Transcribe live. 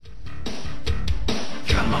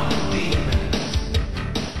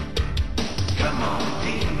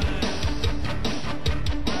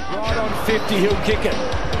50, he'll kick it.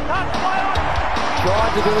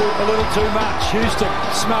 Tried to do a little too much. Houston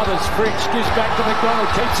smothers, Fritsch gives back to McDonald,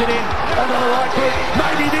 keeps it in, onto the right foot.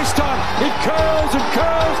 Maybe this time it curls and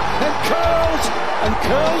curls and curls and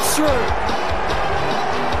curls through.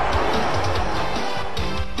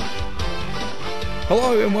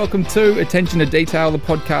 Hello and welcome to Attention to Detail, the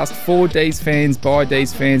podcast for D's fans by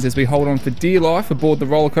D's fans as we hold on for dear life aboard the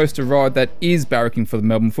rollercoaster ride that is barracking for the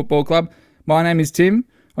Melbourne Football Club. My name is Tim.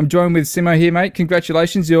 I'm joined with Simo here, mate.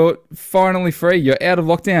 Congratulations, you're finally free. You're out of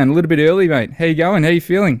lockdown a little bit early, mate. How you going? How you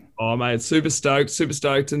feeling? Oh, mate, super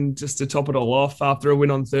stoked. And just to top it all off, after a win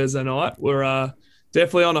on Thursday night, we're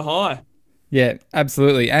definitely on a high. Yeah,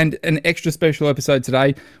 absolutely. And an extra special episode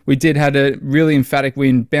today. We did have a really emphatic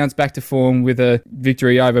win, bounce back to form with a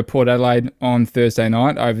victory over Port Adelaide on Thursday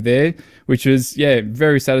night over there, which was,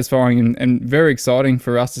 very satisfying and very exciting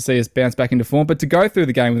for us to see us bounce back into form. But to go through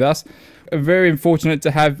the game with us, very fortunate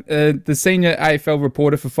to have the senior AFL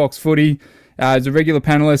reporter for Fox Footy, as a regular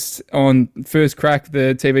panellist on First Crack,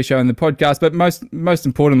 the TV show and the podcast, but most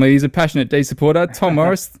importantly, he's a passionate D supporter. Tom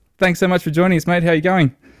Morris, thanks so much for joining us, mate. How are you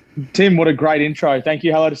going? Tim, what a great intro. Thank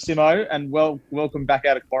you. Hello to Simo, and welcome back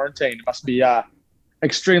out of quarantine. It must be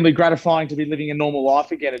extremely gratifying to be living a normal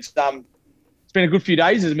life again. It's been a good few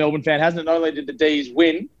days as a Melbourne fan, hasn't it? Not only did the D's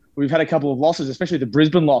win, we've had a couple of losses, especially the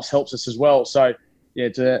Brisbane loss helps us as well. So,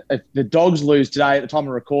 if the Dogs lose today at the time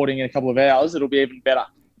of recording in a couple of hours, it'll be even better.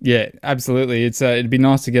 Yeah, absolutely. It'd be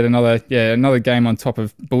nice to get another game on top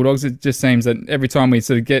of Bulldogs. It just seems that every time we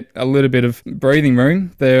sort of get a little bit of breathing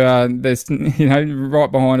room, they're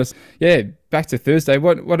right behind us. Yeah, back to Thursday.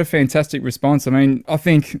 What a fantastic response. I mean, I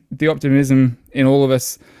think the optimism in all of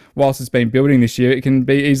us, whilst it's been building this year, it can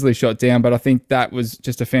be easily shot down. But I think that was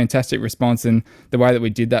just a fantastic response, and the way that we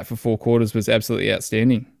did that for 4 quarters was absolutely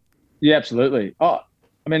outstanding. Yeah, absolutely. I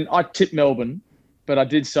mean, I tipped Melbourne, but I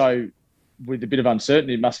did so with a bit of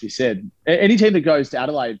uncertainty, it must be said. Any team that goes to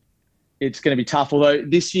Adelaide, it's going to be tough. Although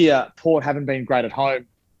this year, Port haven't been great at home.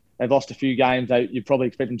 They've lost a few games you probably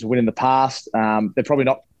expect them to win in the past. They're probably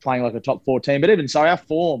not playing like a top 4 team. But even so, our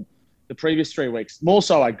form the previous 3 weeks, more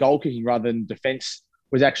so our goal kicking rather than defence,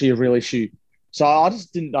 was actually a real issue. So I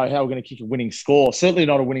just didn't know how we're going to kick a winning score. Certainly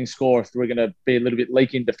not a winning score if we're going to be a little bit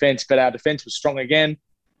leaky in defence. But our defence was strong again.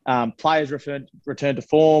 Players returned to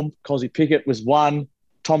form. Cosy Pickett was one.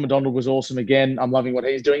 Tom McDonald was awesome again. I'm loving what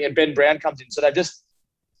he's doing. And Ben Brown comes in. So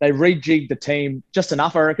they rejigged the team just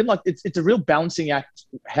enough. I reckon it's a real balancing act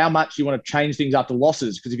how much you want to change things after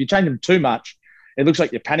losses. Because if you change them too much, it looks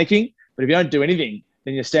like you're panicking. But if you don't do anything,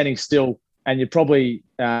 then you're standing still and you're probably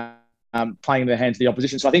playing in the hands of the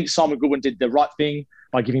opposition. So I think Simon Goodwin did the right thing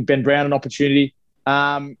by giving Ben Brown an opportunity.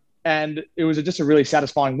 And it was just a really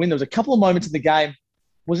satisfying win. There was a couple of moments in the game.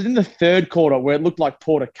 Was it in the third quarter where it looked like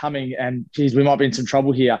Port are coming and, geez, we might be in some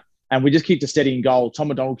trouble here. And we just kicked a steady goal. Tom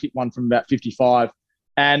McDonald kicked one from about 55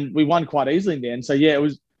 and we won quite easily in the end. So, it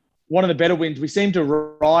was one of the better wins. We seem to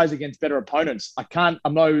rise against better opponents. I'm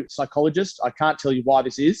no psychologist. I can't tell you why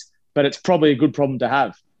this is, but it's probably a good problem to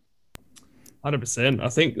have. 100%. I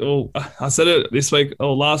think I said it this week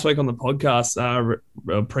or last week on the podcast,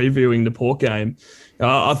 previewing the Port game.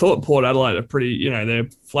 I thought Port Adelaide are pretty, they're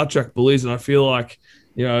flat track bullies, and I feel like,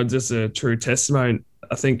 just a true testimony.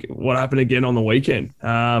 I think what happened again on the weekend.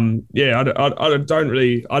 I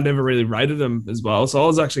never really rated them as well. So I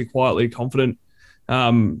was actually quietly confident.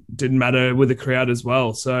 Didn't matter with the crowd as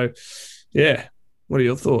well. So, yeah. What are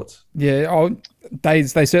your thoughts? Yeah, they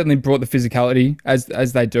certainly brought the physicality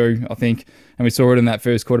as they do, I think, and we saw it in that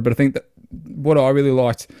first quarter. But I think that what I really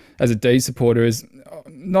liked as a D supporter is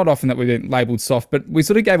not often that we've been labelled soft, but we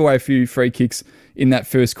sort of gave away a few free kicks in that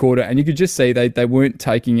first quarter, and you could just see they weren't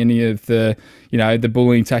taking any of the the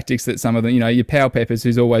bullying tactics that some of the your Powell Peppers,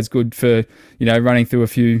 who's always good for running through a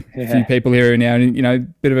few people here and now,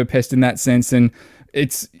 and bit of a pest in that sense. And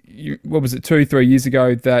it's what was it 2-3 years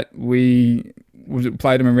ago that we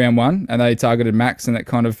played them in round 1 and they targeted Max, and that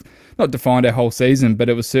kind of not defined our whole season, but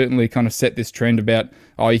it was certainly kind of set this trend about,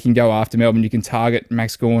 you can go after Melbourne, you can target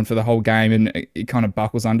Max Gawn for the whole game, and it kind of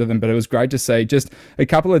buckles under them. But it was great to see just a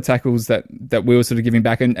couple of tackles that we were sort of giving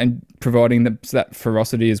back and providing that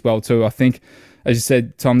ferocity as well too. I think, as you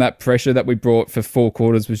said, Tom, that pressure that we brought for 4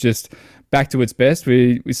 quarters was just back to its best.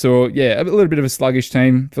 We saw, a little bit of a sluggish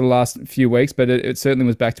team for the last few weeks, but it certainly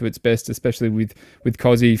was back to its best, especially with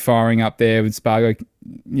Cozzy firing up there, with Spargo,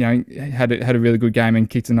 had a really good game and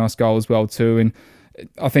kicked a nice goal as well too. And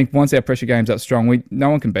I think once our pressure game's up strong, no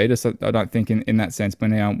one can beat us. I don't think in that sense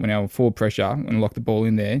when our forward pressure and lock the ball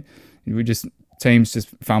in there, we just teams just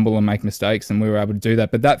fumble and make mistakes, and we were able to do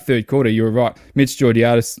that. But that third quarter, you were right. Mitch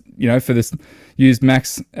Georgiadis, for this, used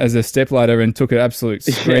Max as a stepladder and took an absolute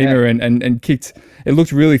screamer and kicked. It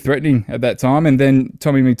looked really threatening at that time. And then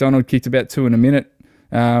Tommy McDonald kicked about 2 in a minute,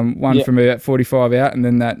 one from about 45 out, and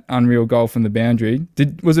then that unreal goal from the boundary.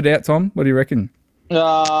 Was it out, Tom? What do you reckon?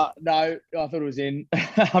 No, I thought it was in.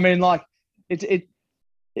 I mean, like,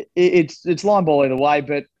 it's line ball either way,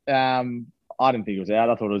 but I didn't think it was out.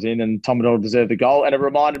 I thought it was in, and Tom McDonald deserved the goal. And it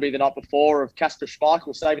reminded me the night before of Casper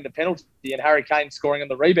Schmeichel saving the penalty and Harry Kane scoring on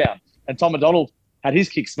the rebound. And Tom McDonald had his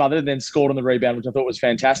kick smothered and then scored on the rebound, which I thought was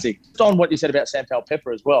fantastic. Just on what you said about Sam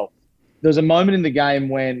Powell-Pepper as well, there was a moment in the game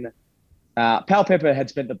when Powell-Pepper had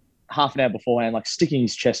spent the half an hour beforehand like sticking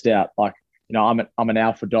his chest out, like, I'm an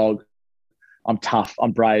alpha dog. I'm tough.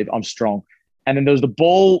 I'm brave. I'm strong. And then there was the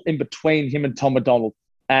ball in between him and Tom McDonald,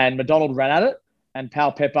 and McDonald ran at it, and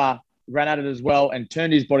Powell-Pepper ran at it as well and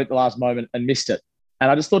turned his body at the last moment and missed it.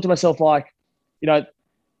 And I just thought to myself, like,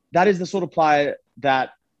 that is the sort of player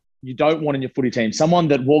that you don't want in your footy team. Someone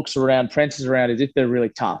that walks around, prances around as if they're really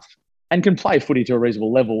tough and can play footy to a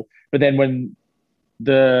reasonable level. But then when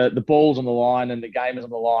the ball's on the line and the game is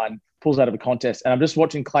on the line, pulls out of a contest. And I'm just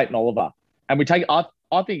watching Clayton Oliver. And we take, I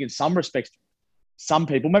think in some respects, some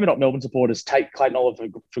people, maybe not Melbourne supporters, take Clayton Oliver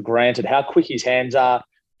for granted, how quick his hands are,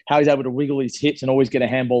 how he's able to wiggle his hips and always get a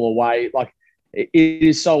handball away. Like, it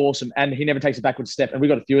is so awesome. And he never takes a backward step. And we've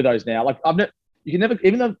got a few of those now. Like, you can never,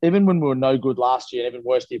 even when we were no good last year and even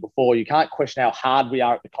worse the year before, you can't question how hard we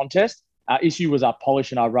are at the contest. Our issue was our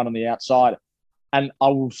polish and our run on the outside. And I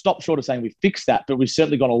will stop short of saying we fixed that, but we've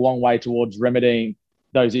certainly gone a long way towards remedying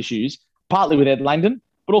those issues, partly with Ed Langdon,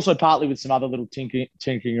 but also partly with some other little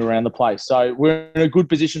tinkering around the place. So we're in a good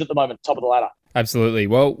position at the moment, top of the ladder. Absolutely.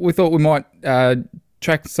 Well, we thought we might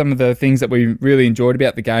track some of the things that we really enjoyed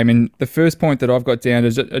about the game. And the first point that I've got down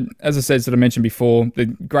is, as I said, sort of mentioned before, the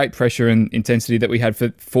great pressure and intensity that we had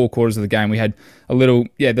for 4 quarters of the game. We had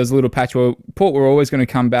there's a little patch where Port were always going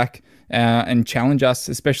to come back and challenge us,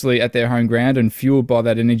 especially at their home ground, and fueled by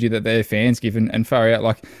that energy that their fans give, and far out,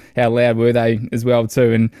 like, how loud were they as well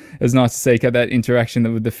too. And it was nice to see that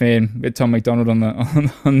interaction with the fan, with Tom McDonald on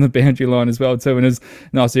the boundary line as well too. And it was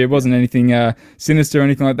nice. It wasn't anything sinister or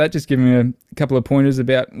anything like that, just giving me a couple of pointers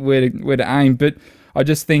about where to aim. But I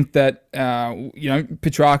just think that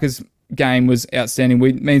Petrarca's game was outstanding. Me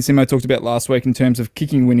and Simo talked about last week in terms of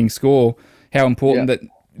kicking winning score, how important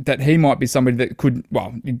that he might be somebody that could,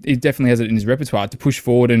 well, he definitely has it in his repertoire to push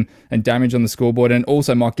forward and damage on the scoreboard, and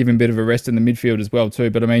also might give him a bit of a rest in the midfield as well too.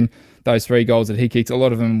 But I mean, those 3 goals that he kicked, a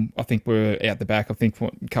lot of them I think were out the back. I think a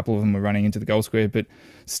couple of them were running into the goal square, but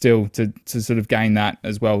still to sort of gain that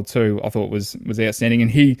as well too, I thought was outstanding. And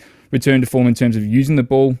he returned to form in terms of using the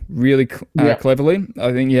ball really cleverly.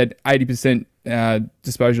 I think he had 80%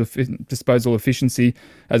 disposal efficiency,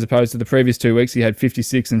 as opposed to the previous 2 weeks he had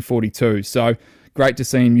 56 and 42. So great to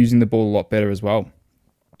see him using the ball a lot better as well.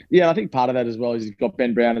 Yeah, I think part of that as well is he's got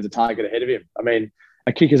Ben Brown as a target ahead of him. I mean,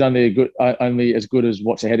 a kick is only as good as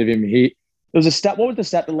what's ahead of him. There was a stat. What was the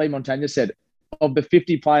stat that Lee Montagna said? Of the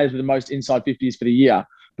 50 players with the most inside 50s for the year,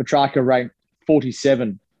 Petrarca ranked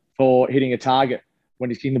 47 for hitting a target when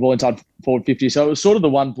he's kicking the ball inside forward 50. So it was sort of the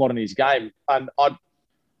one blot in his game. And I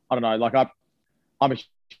don't know, like I'm a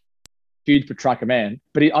huge Petrarca man,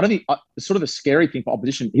 but I don't think sort of the scary thing for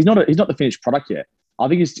opposition. He's not the finished product yet. I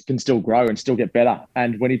think he can still grow and still get better.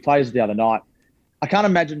 And when he plays the other night, I can't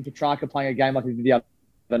imagine Petrarca playing a game like he did the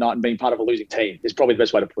other night and being part of a losing team. Is probably the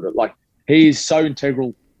best way to put it. Like, he is so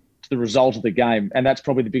integral to the result of the game, and that's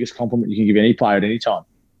probably the biggest compliment you can give any player at any time.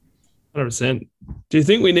 100%. Do you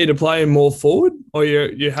think we need to play him more forward, or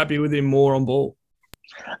you're happy with him more on ball?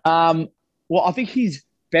 Well, I think he's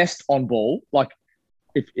best on ball. Like,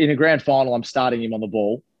 if in a grand final, I'm starting him on the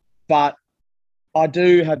ball. But I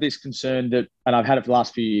do have this concern that, and I've had it for the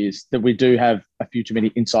last few years, that we do have a few too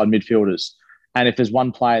many inside midfielders. And if there's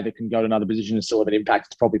one player that can go to another position and still have an impact,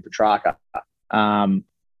 it's probably Petrarca.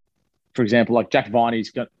 For example, like Jack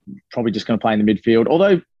Viney's probably just going to play in the midfield,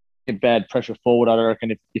 although a bad pressure forward, I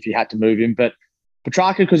reckon, if you had to move him. But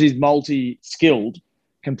Petrarca, because he's multi-skilled,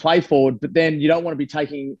 can play forward, but then you don't want to be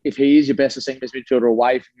taking, if he is your best or second best midfielder,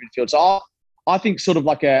 away from midfield. So I think sort of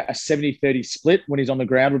like a 70-30 split when he's on the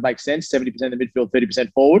ground would make sense, 70% in the midfield,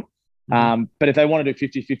 30% forward. But if they want to do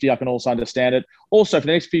 50-50, I can also understand it. Also, for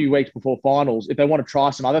the next few weeks before finals, if they want to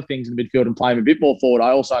try some other things in the midfield and play him a bit more forward,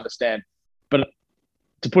 I also understand. But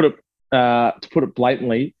to put it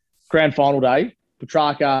blatantly, grand final day,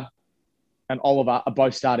 Petrarca and Oliver are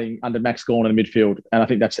both starting under Max Gawn in the midfield, and I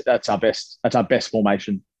think that's our best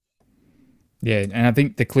formation. Yeah, and I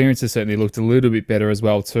think the clearances certainly looked a little bit better as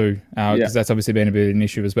well too, because that's obviously been a bit of an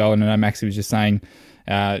issue as well. And I know Maxi was just saying,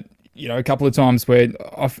 a couple of times where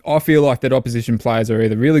I feel like that opposition players are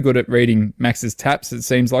either really good at reading Max's taps. It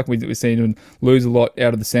seems like we've seen him lose a lot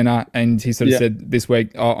out of the centre, and he sort of said this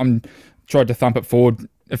week, I'm tried to thump it forward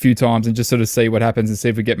a few times and just sort of see what happens and see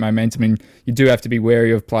if we get momentum. And you do have to be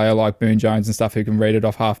wary of a player like Boone Jones and stuff who can read it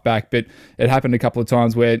off half back. But it happened a couple of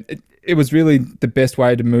times where it was really the best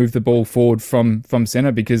way to move the ball forward from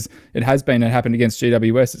centre, because it happened against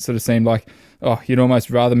GWS. It sort of seemed like, you'd almost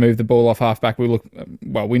rather move the ball off half back.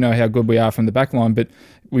 We know how good we are from the back line, but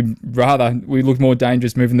we look more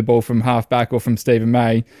dangerous moving the ball from half back or from Stephen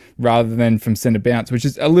May rather than from centre bounce, which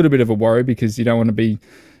is a little bit of a worry because you don't want to be,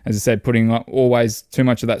 as I said, putting always too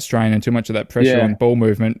much of that strain and too much of that pressure on ball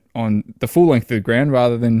movement on the full length of the ground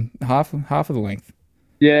rather than half of the length.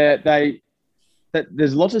 Yeah,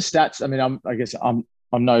 there's lots of stats. I mean,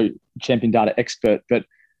 I'm no champion data expert, but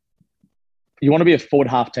you want to be a forward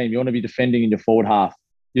half team. You want to be defending in your forward half.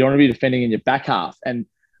 You don't want to be defending in your back half. And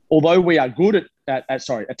although we are good at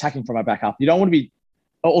attacking from our back half, you don't want to be.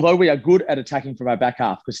 Although we are good at attacking from our back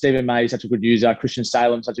half, because Stephen May is such a good user, Christian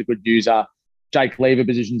Salem such a good user. Jake Lever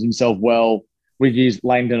positions himself well. We've used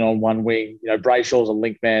Langdon on one wing. Brayshaw's a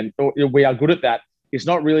link man. We are good at that. It's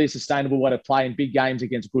not really a sustainable way to play in big games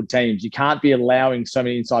against good teams. You can't be allowing so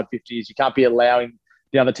many inside 50s. You can't be allowing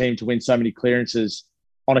the other team to win so many clearances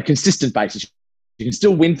on a consistent basis. You can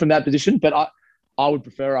still win from that position, but I would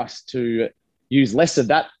prefer us to use less of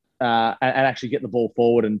that and actually get the ball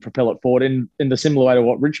forward and propel it forward in the similar way to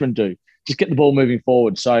what Richmond do. Just get the ball moving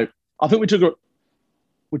forward. So I think we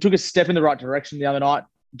took a step in the right direction the other night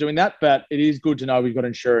doing that, but it is good to know we've got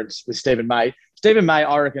insurance with Stephen May. Stephen May,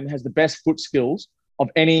 I reckon, has the best foot skills of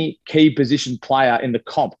any key position player in the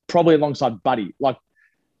comp, probably alongside Buddy. Like,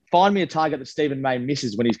 find me a target that Stephen May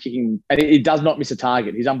misses when he's kicking, and he does not miss a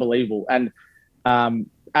target. He's unbelievable. And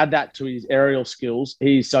add that to his aerial skills,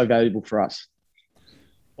 he's so valuable for us.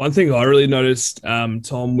 One thing I really noticed,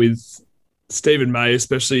 Tom, with Stephen May,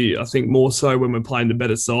 especially I think more so when we're playing the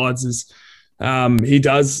better sides, is he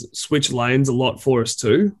does switch lanes a lot for us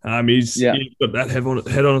too. He's got that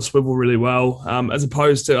head on a swivel really well, as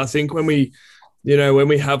opposed to, I think, when we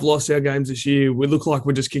have lost our games this year, we look like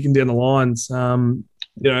we're just kicking down the lines.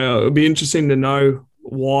 It'd be interesting to know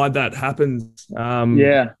why that happens.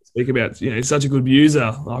 Speak about, he's such a good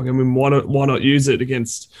user. Like, I mean, why not use it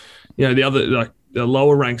against, the other, like, the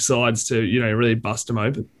lower ranked sides to, really bust them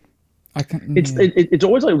open? It's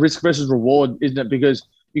always like risk versus reward, isn't it? Because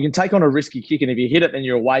you can take on a risky kick, and if you hit it, then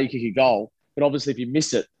you're away, you kick a goal. But obviously, if you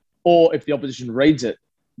miss it, or if the opposition reads it,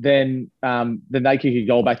 then they kick a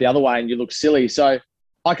goal back the other way, and you look silly. So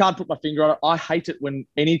I can't put my finger on it. I hate it when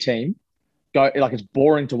any team it's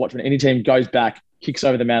boring to watch when any team goes back, kicks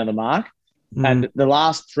over the man of the mark. And the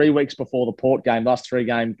last 3 weeks before the Port game, last 3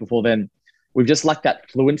 games before then, we've just lacked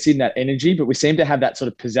that fluency and that energy. But we seem to have that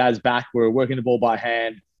sort of pizzazz back. We're working the ball by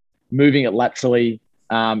hand, moving it laterally.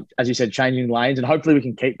 As you said, changing lanes, and hopefully we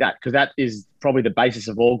can keep that, because that is probably the basis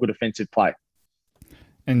of all good offensive play.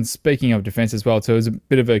 And speaking of defence as well, too, it was a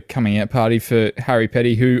bit of a coming out party for Harry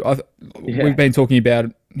Petty, who we've been talking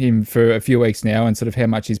about him for a few weeks now and sort of how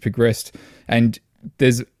much he's progressed. And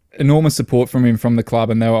there's enormous support from him from the club,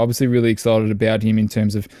 and they were obviously really excited about him in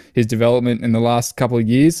terms of his development in the last couple of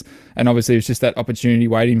years. And obviously it's just that opportunity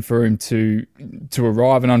waiting for him to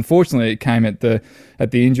arrive. And unfortunately it came at the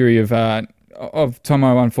injury of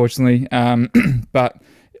Tomo, unfortunately. But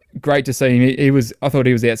great to see him. I thought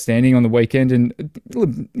he was outstanding on the weekend, and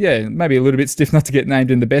maybe a little bit stiff not to get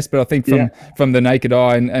named in the best, but I think from the naked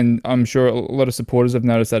eye, and I'm sure a lot of supporters have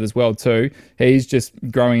noticed that as well too, he's just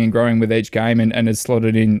growing and growing with each game, and has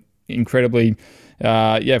slotted in incredibly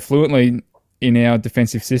fluently in our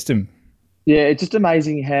defensive system. Yeah, it's just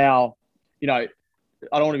amazing how, I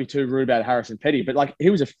don't want to be too rude about Harrison Petty, but like, he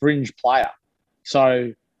was a fringe player.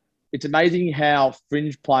 So it's amazing how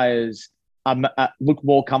fringe players look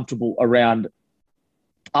more comfortable around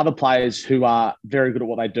other players who are very good at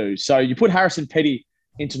what they do. So you put Harrison Petty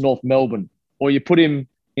into North Melbourne, or you put him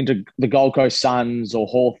into the Gold Coast Suns or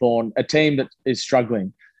Hawthorn, a team that is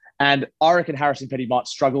struggling. And I reckon Harrison Petty might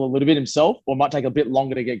struggle a little bit himself, or might take a bit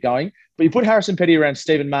longer to get going. But you put Harrison Petty around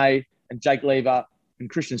Stephen May and Jake Lever and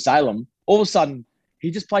Christian Salem, all of a sudden he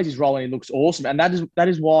just plays his role and he looks awesome. And that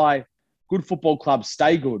is why good football clubs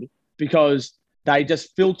stay good, because they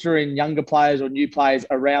just filter in younger players or new players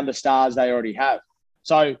around the stars they already have.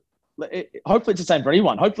 So hopefully it's the same for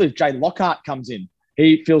anyone. Hopefully if Jay Lockhart comes in,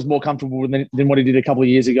 he feels more comfortable than what he did a couple of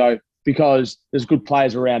years ago, because there's good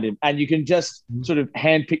players around him. And you can just sort of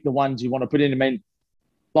handpick the ones you want to put in. I mean,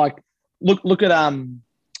 like, look at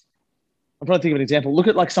I'm trying to think of an example. Look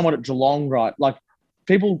at like someone at Geelong, right? Like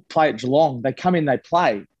people play at Geelong, they come in, they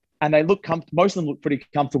play, and they look most of them look pretty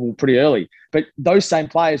comfortable pretty early. But those same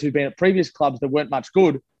players who've been at previous clubs that weren't much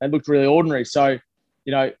good, they looked really ordinary. So,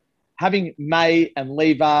 having May and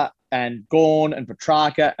Lever and Gawn and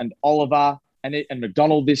Petrarca and Oliver and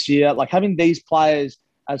McDonald this year, like having these players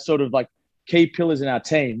as sort of like key pillars in our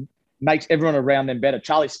team makes everyone around them better.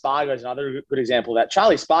 Charlie Spargo is another good example of that.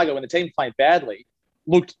 Charlie Spargo, when the team played badly,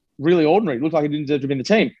 looked really ordinary. Looked like he didn't deserve to be in the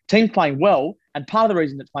team. Team's playing well, and part of the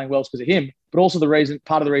reason it's playing well is because of him, but also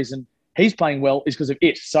part of the reason he's playing well is because of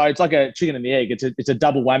it. So it's like a chicken and the egg. It's a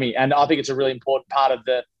double whammy, and I think it's a really important part of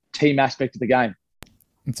the team aspect of the game.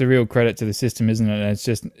 It's a real credit to the system, isn't it? And it's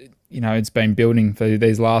just, it's been building for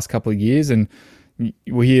these last couple of years, and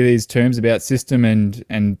we hear these terms about system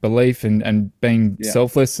and belief and being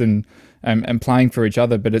selfless and playing for each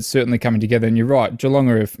other, but it's certainly coming together. And you're right, Geelong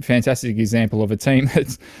are a fantastic example of a team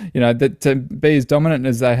that's, that to be as dominant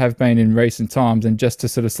as they have been in recent times, and just to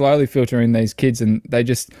sort of slowly filter in these kids, and they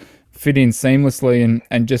just fit in seamlessly,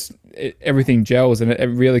 and just everything gels, and it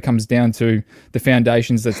really comes down to the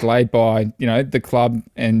foundations that's laid by the club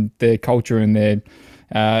and their culture and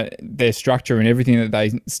their structure and everything that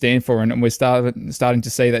they stand for. And we're starting to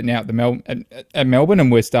see that now at Melbourne,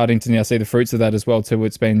 and we're starting to now see the fruits of that as well too.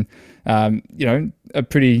 It's been a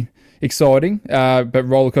pretty exciting but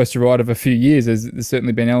rollercoaster ride of a few years. There's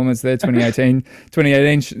certainly been elements there.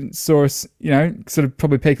 2018 saw us sort of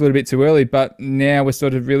probably peak a little bit too early, but now we're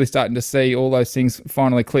sort of really starting to see all those things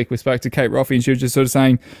finally click. We spoke to Kate Roffey, and she was just sort of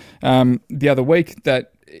saying the other week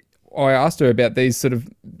that I asked her about these sort of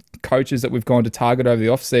coaches that we've gone to target over the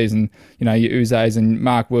off season, your Uzes and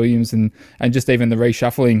Mark Williams, and just even the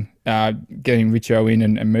reshuffling, getting Richo in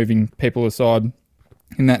and moving people aside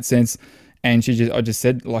in that sense. And I just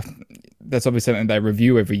said, like, that's obviously something they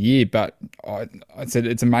review every year, but I said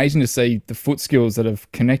it's amazing to see the foot skills that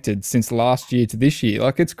have connected since last year to this year.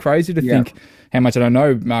 Like, it's crazy to think how much. And I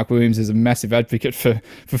know Mark Williams is a massive advocate for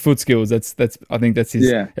foot skills. That's I think that's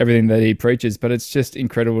his everything that he preaches. But it's just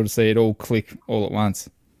incredible to see it all click all at once.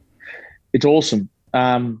 It's awesome.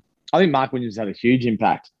 I think Mark Williams had a huge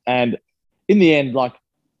impact, and in the end, like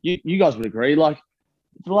you guys would agree, like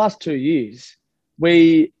for the last 2 years,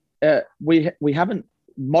 we haven't,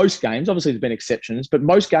 most games, obviously there's been exceptions, but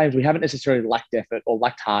most games we haven't necessarily lacked effort or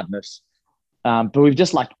lacked hardness, but we've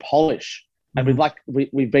just lacked polish, and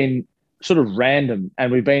we've been sort of random, and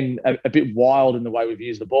we've been a bit wild in the way we've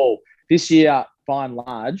used the ball. This year, by and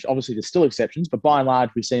large, obviously there's still exceptions, but by and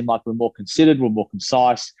large we seem like we're more considered, we're more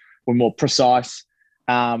concise, we're more precise,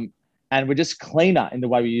 and we're just cleaner in the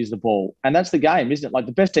way we use the ball. And that's the game, isn't it? Like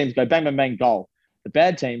the best teams go bang, bang, bang, goal. The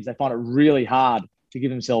bad teams, they find it really hard to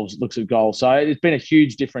give themselves looks at goal. So it's been a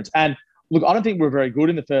huge difference. And look, I don't think we're very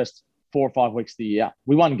good in the first 4 or 5 weeks of the year.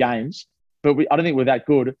 We won games, but I don't think we're that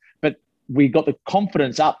good. But we got the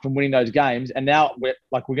confidence up from winning those games, and now we're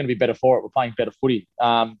going to be better for it. We're playing better footy.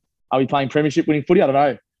 Are we playing premiership winning footy? I don't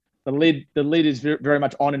know. The lid is very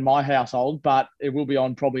much on in my household, but it will be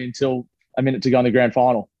on probably until a minute to go in the grand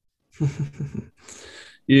final.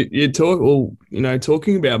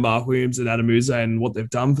 Talking about Mark Williams and Adam Uze and what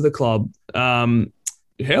they've done for the club,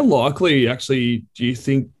 how likely actually do you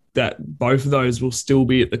think that both of those will still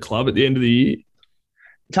be at the club at the end of the year?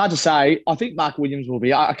 It's hard to say. I think Mark Williams will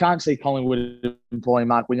be. I can't see Collingwood employing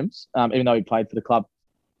Mark Williams, even though he played for the club.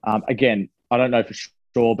 Again, I don't know for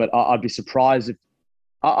sure, but I'd be surprised if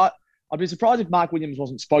I'd be surprised if Mark Williams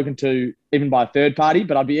wasn't spoken to even by a third party,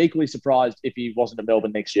 but I'd be equally surprised if he wasn't at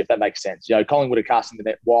Melbourne next year, if that makes sense. Collingwood are casting the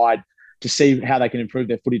net wide to see how they can improve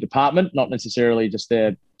their footy department, not necessarily just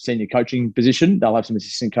their senior coaching position. They'll have some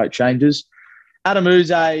assistant coach changes. Adam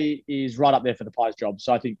Uze is right up there for the Pies job,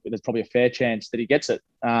 so I think there's probably a fair chance that he gets it.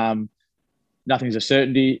 Nothing's a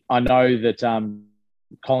certainty. I know that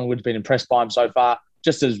Collingwood's been impressed by him so far,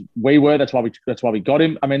 just as we were. That's why we got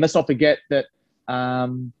him. I mean, let's not forget that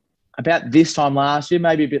about this time last year,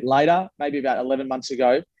 maybe a bit later, maybe about 11 months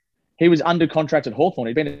ago, he was under contract at Hawthorn.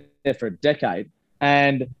 He'd been there for a decade,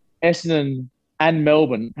 and Essendon and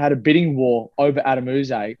Melbourne had a bidding war over Adam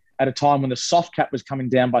Uze at a time when the soft cap was coming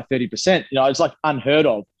down by 30%. It's like unheard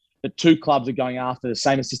of that two clubs are going after the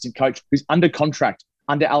same assistant coach who's under contract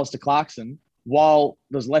under Alistair Clarkson, while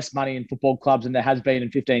there's less money in football clubs than there has been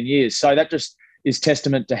in 15 years. So that just is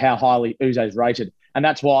testament to how highly Uze is rated. And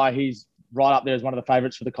that's why he's right up there as one of the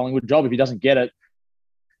favourites for the Collingwood job. If he doesn't get it,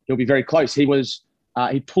 he'll be very close. He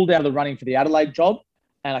pulled out of the running for the Adelaide job,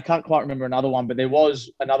 and I can't quite remember another one, but there was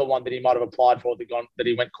another one that he might have applied for that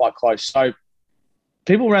he went quite close. So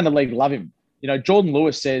people around the league love him. Jordan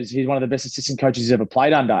Lewis says he's one of the best assistant coaches he's ever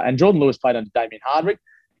played under, and Jordan Lewis played under Damien Hardwick.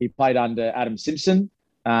 He played under Adam Simpson.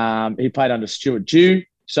 He played under Stuart Dew,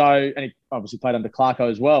 and he obviously played under Clarko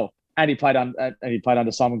as well, and he played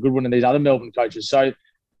under Simon Goodwin and these other Melbourne coaches. So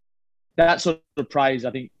that sort of praise,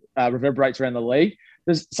 I think, reverberates around the league.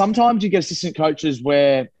 Sometimes you get assistant coaches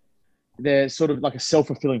where they're sort of like a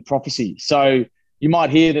self-fulfilling prophecy. So you might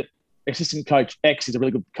hear that assistant coach X is a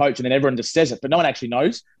really good coach, and then everyone just says it, but no one actually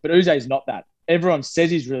knows. But Uze is not that. Everyone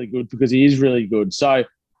says he's really good because he is really good. So,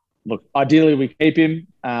 look, ideally we keep him.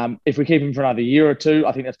 If we keep him for another year or two,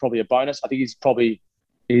 I think that's probably a bonus. I think he's probably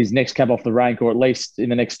his next cab off the rank, or at least in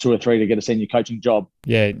the next 2 or 3 to get a senior coaching job.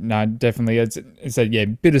 Yeah, no, definitely. It's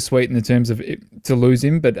bittersweet in the terms of to lose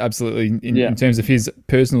him, but absolutely in terms of his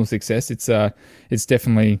personal success, it's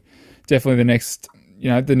definitely the next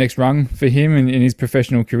the next rung for him in his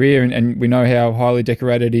professional career, and we know how highly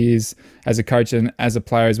decorated he is as a coach and as a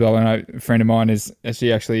player as well. I know a friend of mine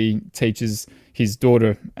she actually teaches his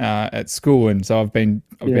daughter at school, and so I've been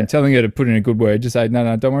telling her to put in a good word, just say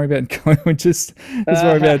no, don't worry about Collingwood, just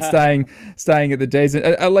worry about staying at the D's,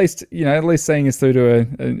 at least seeing us through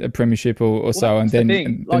to a premiership or so, and then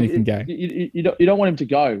you can go. You don't want him to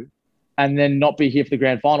go and then not be here for the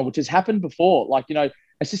grand final, which has happened before.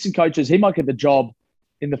 Assistant coaches, he might get the job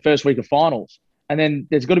in the first week of finals, and then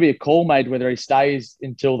there's got to be a call made whether he stays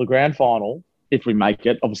until the grand final, if we make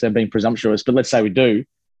it. Obviously, I'm being presumptuous, but let's say we do.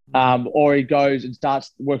 Or he goes and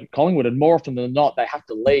starts work at Collingwood, and more often than not, they have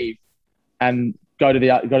to leave and go to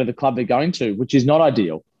the club they're going to, which is not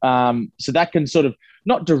ideal. So that can sort of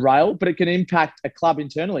not derail, but it can impact a club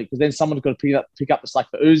internally, because then someone's got to pick up the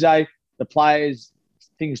slack for Uze, the players.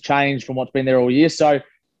 Things change from what's been there all year. So,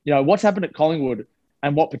 what's happened at Collingwood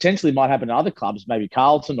and what potentially might happen to other clubs, maybe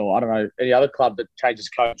Carlton or I don't know, any other club that changes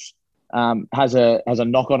coach, has a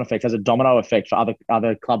knock-on effect, has a domino effect for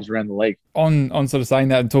other clubs around the league. On sort of saying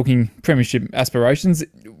that and talking premiership aspirations,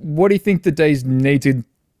 what do you think the D's need to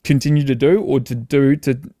continue to do, or to do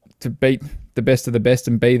to beat the best of the best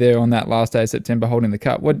and be there on that last day of September holding the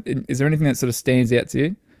cup? What is there anything that sort of stands out to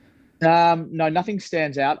you? No, nothing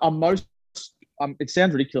stands out. It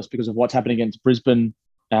sounds ridiculous because of what's happening against Brisbane.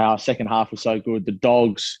 Our second half was so good. The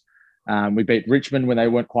Dogs, we beat Richmond when they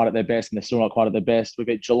weren't quite at their best, and they're still not quite at their best. We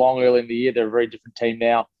beat Geelong early in the year. They're a very different team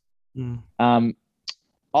now. I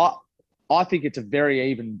think it's a very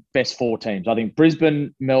even best 4 teams. I think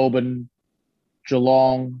Brisbane, Melbourne,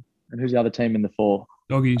 Geelong, and who's the other team in the 4?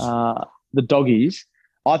 Doggies. The Doggies.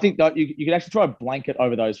 I think that you could actually try a blanket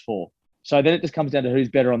over those 4. So then it just comes down to who's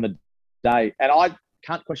better on the day. And I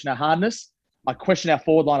can't question our hardness. I question our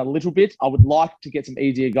forward line a little bit. I would like to get some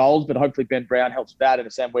easier goals, but hopefully Ben Brown helps with that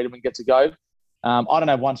and Sam Wiedemann gets a go. I don't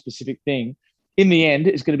have one specific thing. In the end,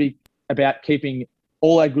 it's going to be about keeping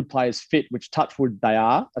all our good players fit, which touch wood they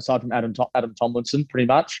are, aside from Adam Tomlinson, pretty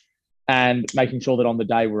much, and making sure that on the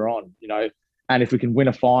day we're on, and if we can win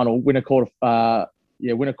a final, win a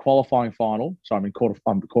qualifying final. Sorry,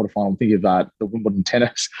 quarterfinal. I'm thinking of the Wimbledon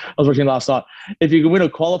tennis I was watching last night. If you can win a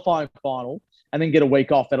qualifying final and then get a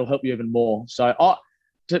week off, that'll help you even more. So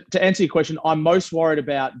to answer your question, I'm most worried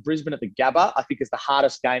about Brisbane at the Gabba. I think it's the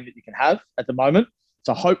hardest game that you can have at the moment.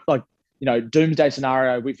 So I hope, doomsday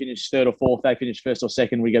scenario, we finish 3rd or 4th, they finish 1st or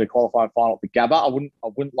 2nd, we get a qualifying final at the Gabba. I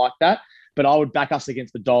wouldn't like that, but I would back us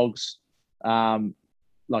against the Dogs. I'd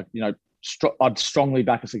strongly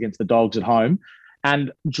back us against the Dogs at home.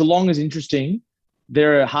 And Geelong is interesting.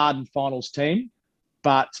 They're a hardened finals team,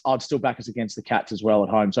 but I'd still back us against the Cats as well at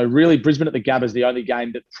home. So really, Brisbane at the Gabba is the only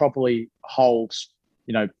game that properly holds,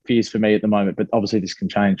 fears for me at the moment. But obviously, this can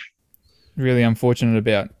change. Really unfortunate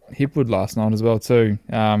about Hipwood last night as well too.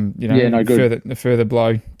 No good. A further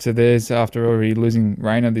blow to theirs after already losing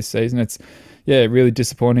Rayner this season. It's really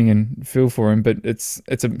disappointing and feel for him, but it's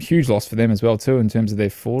a huge loss for them as well too in terms of their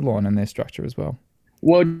forward line and their structure as well.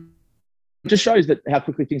 Well, it just shows that how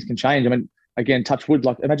quickly things can change. I mean, again, touch wood.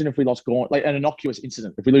 Imagine if we lost Gawn, like an innocuous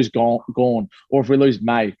incident. If we lose Gawn, or if we lose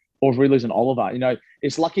May, or if we lose an Oliver,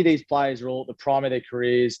 it's lucky these players are all at the prime of their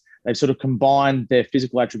careers. They've sort of combined their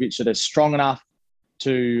physical attributes so they're strong enough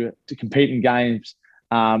to compete in games,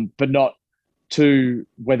 but not to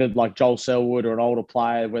whether like Joel Selwood or an older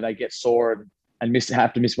player where they get sore and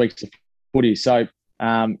have to miss weeks of footy. So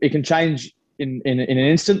it can change in an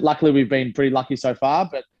instant. Luckily, we've been pretty lucky so far,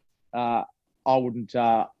 but I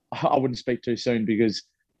wouldn't speak too soon because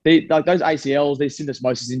those ACLs, these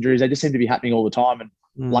syndesmosis injuries, they just seem to be happening all the time. And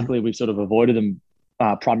luckily, we've sort of avoided them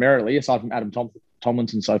primarily, aside from Adam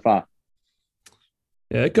Tomlinson so far.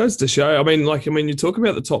 Yeah, it goes to show. I mean, you talk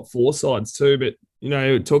about the top 4 sides too, but,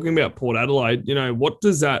 talking about Port Adelaide, what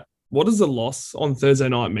does the loss on Thursday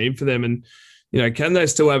night mean for them? And, can they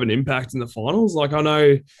still have an impact in the finals? Like, I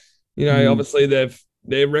know, obviously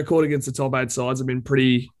their record against the top 8 sides have been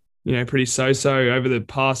pretty pretty so-so over the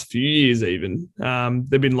past few years even.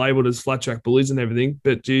 They've been labelled as flat track bullies and everything,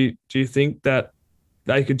 but do you think that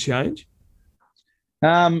they could change?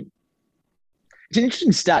 It's an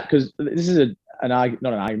interesting stat because this is not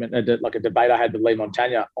an argument, like a debate I had with Lee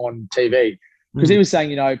Montagna on TV. Because he was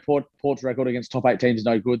saying, Port's record against top 8 teams is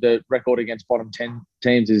no good. The record against bottom 10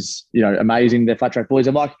 teams is, amazing. They're flat track bullies.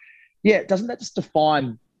 I'm like, yeah, doesn't that just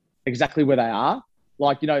define exactly where they are?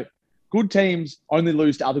 Like, good teams only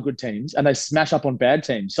lose to other good teams and they smash up on bad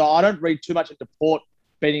teams. So I don't read too much into Port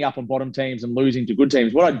beating up on bottom teams and losing to good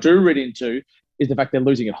teams. What I do read into is the fact they're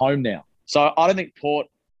losing at home now. So I don't think Port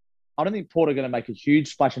are going to make a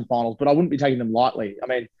huge splash in finals, but I wouldn't be taking them lightly. I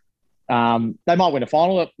mean, they might win a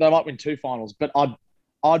final. They might win 2 finals, but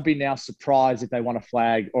I'd be now surprised if they won a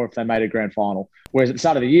flag or if they made a grand final. Whereas at the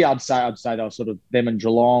start of the year, I'd say they were sort of them and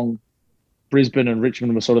Geelong, Brisbane and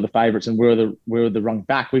Richmond were sort of the favourites, and we were the rung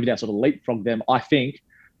back. We've now sort of leapfrogged them. I think.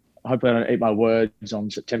 Hopefully, I don't eat my words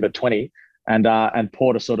on September 20. And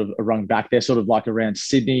Port are sort of a rung back. They're sort of like around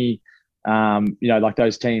Sydney, like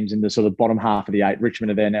those teams in the sort of bottom half of the 8.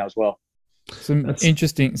 Richmond are there now as well.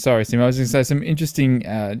 Interesting. Sorry, Sim. I was going to say some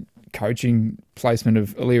interesting coaching placement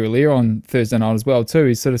of Aliir on Thursday night as well too.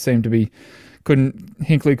 He sort of seemed to be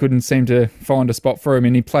Hinkley couldn't seem to find a spot for him,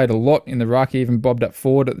 and he played a lot in the ruck. He even bobbed up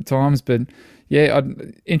forward at the times. But yeah,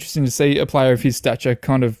 interesting to see a player of his stature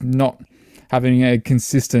kind of not having a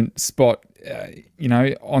consistent spot,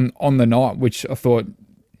 on the night, which I thought.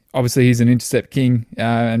 Obviously, he's an intercept king,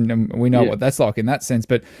 and we know what that's like in that sense.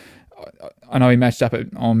 But I know he matched up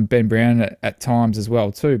on Ben Brown at times as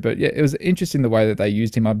well too. But yeah, it was interesting the way that they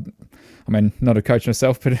used him. I mean, not a coach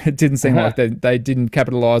myself, but it didn't seem like they didn't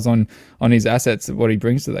capitalise on his assets, what he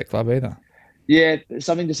brings to that club either. Yeah,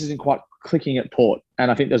 something just isn't quite clicking at Port,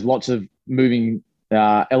 and I think there's lots of moving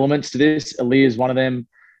elements to this. Aliir is one of them.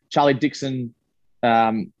 Charlie Dixon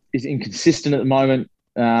is inconsistent at the moment.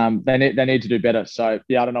 They need to do better. So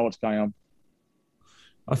yeah, I don't know what's going on.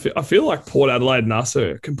 I feel like Port Adelaide and us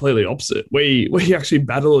are completely opposite. We actually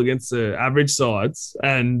battle against the average sides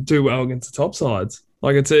and do well against the top sides.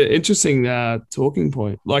 Like, it's an interesting talking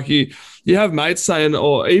point. Like, you have mates saying,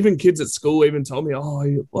 or even kids at school even told me,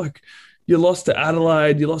 you lost to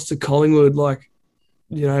Adelaide, you lost to Collingwood,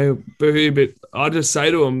 boo. But I just say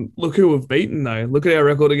to them, look who we've beaten though. Look at our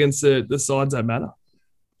record against the sides that matter.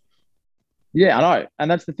 Yeah, I know. And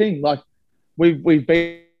that's the thing. Like, we've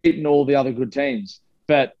beaten all the other good teams,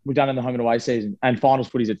 but we've done it in the home and away season. And finals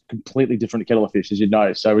footy is a completely different kettle of fish, as you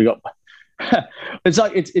know. So we got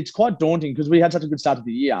it's quite daunting because we had such a good start to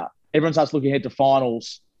the year. Everyone starts looking ahead to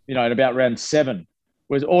finals, in about round 7.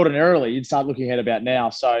 Whereas ordinarily you'd start looking ahead about now.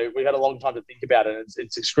 So we've had a long time to think about it.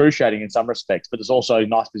 It's excruciating in some respects, but it's also a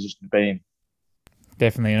nice position to be in.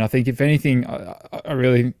 Definitely, and I think if anything, I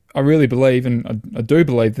really believe, and I do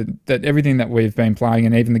believe that everything that we've been playing,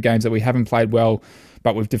 and even the games that we haven't played well,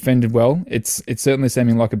 but we've defended well, it's certainly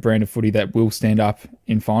seeming like a brand of footy that will stand up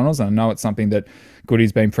in finals. And I know it's something that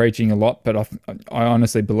Goody's been preaching a lot, but I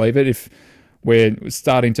honestly believe it. If we're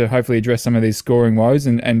starting to hopefully address some of these scoring woes,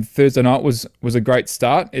 and Thursday night was a great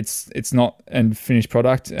start. It's not a finished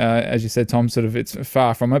product, as you said, Tom. Sort of, it's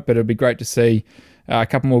far from it, but it'll be great to see a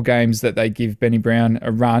couple more games that they give Benny Brown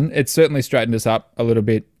a run. It's certainly straightened us up a little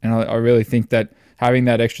bit, and I really think that having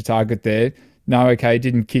that extra target there,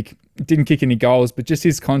 didn't kick any goals, but just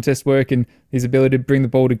his contest work and his ability to bring the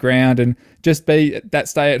ball to ground and just be that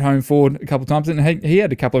stay-at-home forward a couple of times. And he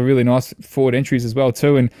had a couple of really nice forward entries as well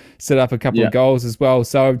too, and set up a couple of goals as well.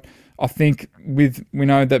 So I think we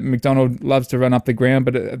know that McDonald loves to run up the ground,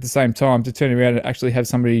 but at the same time, to turn around and actually have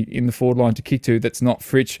somebody in the forward line to kick to that's not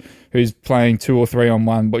Fritsch, who's playing 2 or 3 on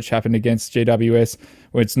 1, which happened against GWS,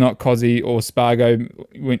 where it's not Cozzy or Spargo,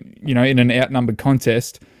 in an outnumbered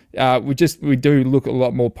contest. We do look a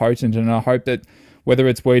lot more potent, and I hope that whether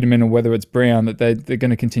it's Wiedemann or whether it's Brown, that they're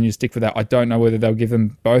going to continue to stick with that. I don't know whether they'll give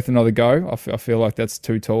them both another go. I feel like that's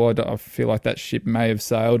too tall. I feel like that ship may have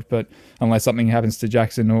sailed, but unless something happens to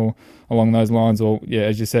Jackson or along those lines, or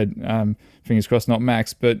as you said, fingers crossed not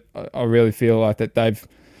Max, but I really feel like that they've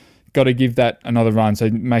got to give that another run. So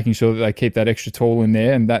making sure that they keep that extra tall in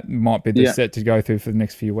there, and that might be the set to go through for the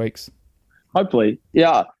next few weeks. Hopefully.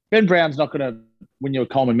 Yeah. Ben Brown's not going to win you a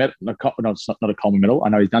Coleman medal. No, it's not a Coleman medal. I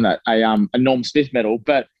know he's done that. A Norm Smith medal,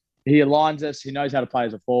 but he aligns us. He knows how to play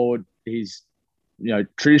as a forward. He's,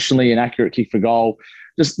 traditionally an accurate kick for goal.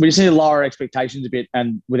 We just need to lower expectations a bit,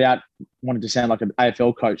 and without wanting to sound like an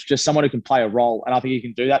AFL coach, just someone who can play a role. And I think he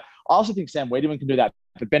can do that. I also think Sam Wiedemann can do that,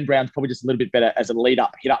 but Ben Brown's probably just a little bit better as a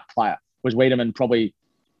lead-up, hit-up player, whereas Wiedemann probably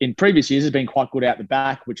in previous years has been quite good out the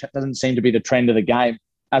back, which doesn't seem to be the trend of the game.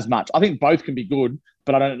 as much. I think both can be good,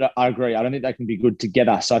 but I agree. I don't think they can be good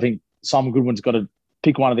together. So I think Simon Goodwin's got to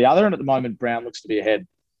pick one or the other. And at the moment, Brown looks to be ahead.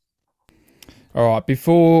 All right,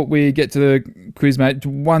 before we get to the quiz, mate,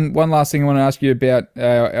 one last thing I want to ask you about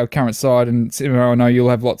our current side, and Simo, I know you'll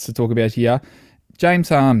have lots to talk about here. James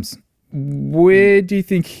Harmes, where do you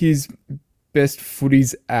think his best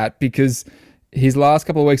footy's at? Because his last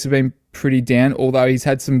couple of weeks have been pretty down, although he's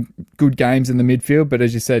had some good games in the midfield. But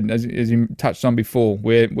as you said, as you touched on before,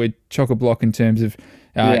 we're chock-a-block in terms of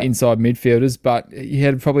inside midfielders. But he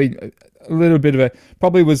had probably a little bit of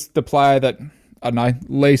probably was the player that, I don't know,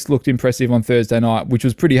 least looked impressive on Thursday night, which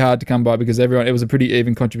was pretty hard to come by because it was a pretty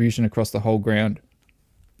even contribution across the whole ground.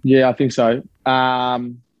 Yeah, I think so.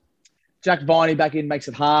 Jack Viney back in makes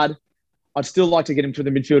it hard. I'd still like to get him to the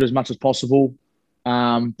midfield as much as possible.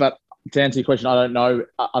 But to answer your question, I don't know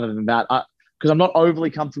other than that. Because I'm not overly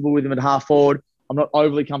comfortable with him at half forward. I'm not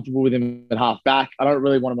overly comfortable with him at half back. I don't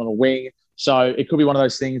really want him on a wing. So it could be one of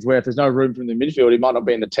those things where if there's no room for him in the midfield, he might not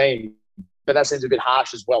be in the team. But that seems a bit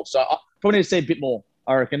harsh as well. So I probably need to see a bit more,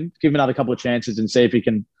 I reckon. Give him another couple of chances and see if he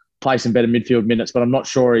can play some better midfield minutes. But I'm not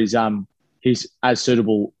sure he's as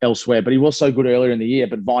suitable elsewhere. But he was so good earlier in the year,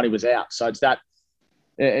 but Viney was out. So it's that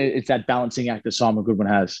balancing act that Simon Goodwin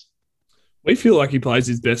has. We feel like he plays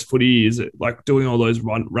his best footy is like doing all those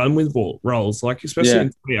run with ball roles. Like especially in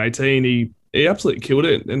 2018, he absolutely killed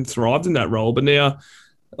it and thrived in that role. But now,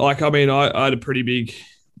 like, I mean, I had a pretty big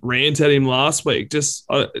rant at him last week. Just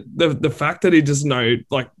the fact that he doesn't know,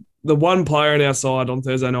 like, the one player on our side on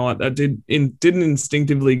Thursday night that didn't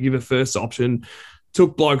instinctively give a first option,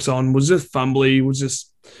 took blokes on, was just fumbly, was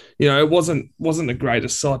just, it wasn't the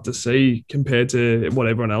greatest sight to see compared to what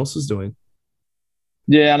everyone else was doing.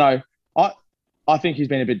 Yeah, I know. I think he's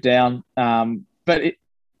been a bit down. But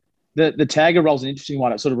the tagger role's an interesting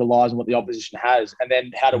one. It sort of relies on what the opposition has. And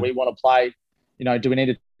then how do we want to play? Do we need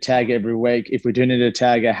a tag every week? If we do need a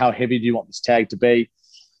tagger, how heavy do you want this tag to be?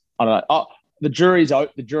 I don't know. The jury's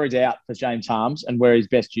out for James Harmes and where he's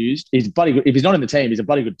best used. He's bloody good. If he's not in the team, he's a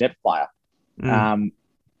bloody good depth player. And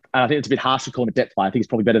I think it's a bit harsh to call him a depth player. I think he's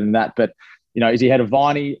probably better than that. But, is he ahead of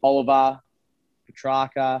Viney, Oliver,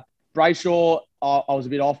 Petrarca, Brayshaw? I was a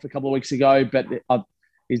bit off a couple of weeks ago, but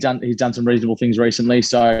he's done some reasonable things recently.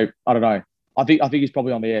 So I don't know. I think he's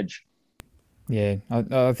probably on the edge. Yeah,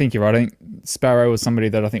 I think you're right. I think Sparrow was somebody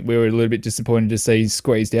that I think we were a little bit disappointed to see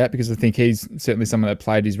squeezed out because I think he's certainly someone that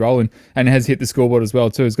played his role and has hit the scoreboard as well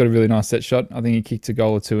too. He's got a really nice set shot. I think he kicked a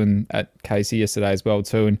goal or two at Casey yesterday as well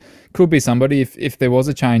too, and could be somebody if there was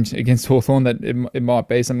a change against Hawthorn that it might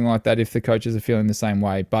be something like that if the coaches are feeling the same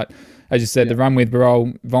way. But as you said, the run with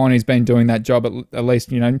Burrell, Viney's been doing that job at least.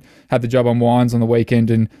 Had the job on Wines on the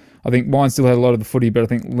weekend and. I think Wine still had a lot of the footy, but I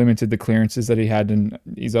think limited the clearances that he had, and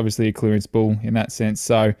he's obviously a clearance bull in that sense.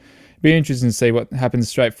 So it'll be interesting to see what happens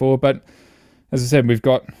straight forward. But as I said, we've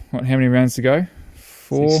got, how many rounds to go?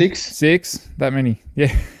 4? 6? 6? That many.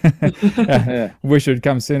 Yeah. Yeah. Wish it would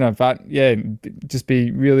come sooner. But yeah, just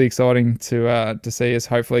be really exciting to see us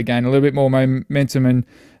hopefully gain a little bit more momentum and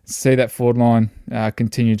see that forward line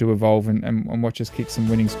continue to evolve and watch us kick some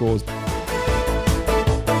winning scores.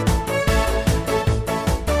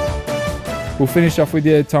 We'll finish off with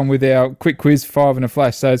you, Tom, with our quick quiz, 5 and a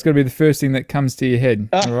flash. So it's got to be the first thing that comes to your head.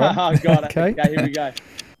 All right? Got it. Okay, here we go.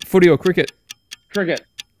 Footy or cricket? Cricket.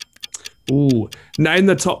 Ooh. Name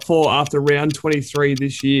the top 4 after round 23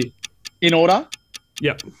 this year. In order?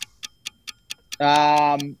 Yep.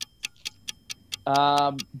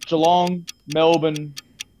 Geelong, Melbourne,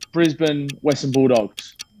 Brisbane, Western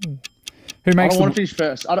Bulldogs. Who makes I don't want to finish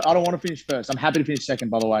first. I don't want to finish first. I'm happy to finish second,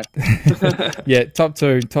 by the way. Yeah, top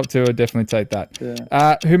two. I'd definitely take that.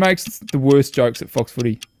 Yeah. Who makes the worst jokes at Fox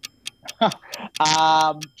Footy?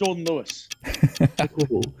 Jordan Lewis.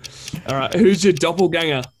 Cool. All right. Who's your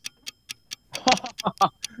doppelganger?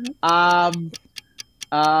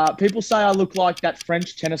 People say I look like that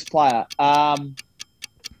French tennis player. Hang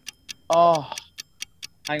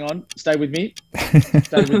on. Stay with me.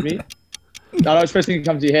 I know it's the first thing that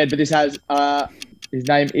comes to your head, but this has his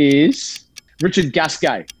name is Richard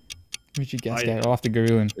Gasquet. Richard Gasquet. I'll have to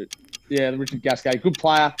Google him. Yeah, Richard Gasquet. Good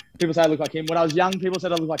player. People say I look like him. When I was young, people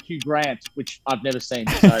said I look like Hugh Grant, which I've never seen.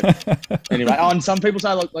 So anyway, and some people say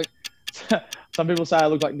I look like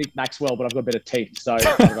Nick Maxwell, but I've got better teeth. So I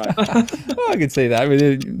don't know. I can see that.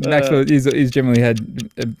 Maxwell, he's generally had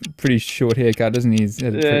a pretty short haircut, doesn't he? He's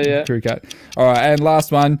had a crew cut. All right, and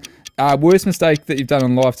last one. Worst mistake that you've done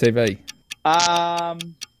on live TV?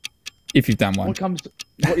 If you've done one.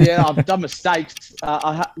 I've done mistakes.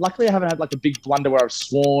 Luckily, I haven't had like a big blunder where I've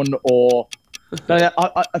sworn or. Earlier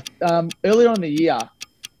on in the year,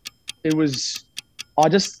 I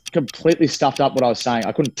just completely stuffed up what I was saying.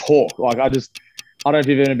 I couldn't talk. Like I don't know if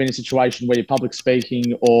you've ever been in a situation where you're public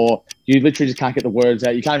speaking or you literally just can't get the words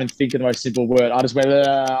out. You can't even think of the most simple word. I just went,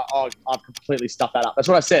 I've completely stuffed that up. That's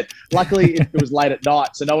what I said. Luckily, it was late at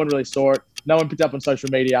night, so no one really saw it. No one picked up on social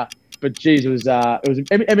media. But geez, it was. I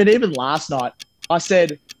mean, even last night, I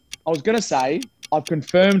said I was going to say I've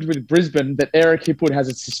confirmed with Brisbane that Eric Hipwood has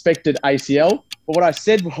a suspected ACL. But what I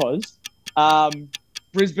said was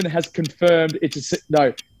Brisbane has confirmed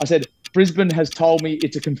I said Brisbane has told me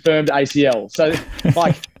it's a confirmed ACL. So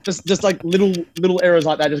like just like little errors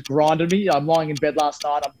like that just grinded me. I'm lying in bed last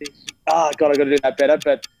night. I'm thinking, God, I got to do that better.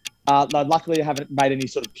 But no, luckily I haven't made any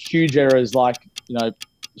sort of huge errors like,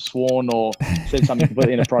 sworn or said something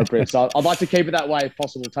completely inappropriate. So I'd like to keep it that way if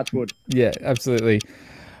possible. Touch wood. Yeah, absolutely.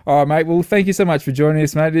 All right, mate. Well, thank you so much for joining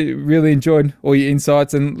us, mate. Really enjoyed all your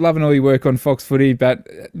insights and loving all your work on Fox Footy. But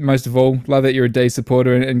most of all, love that you're a D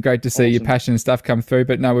supporter and great to see your passion and stuff come through.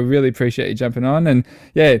 But no, we really appreciate you jumping on. And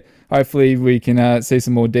yeah, hopefully we can see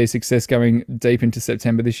some more D success going deep into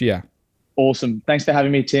September this year. Awesome. Thanks for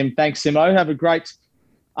having me, Tim. Thanks, Simo. Have a great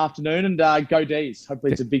afternoon and go D's.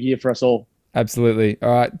 Hopefully it's a big year for us all. Absolutely.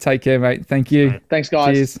 All right. Take care, mate. Thank you. Thanks,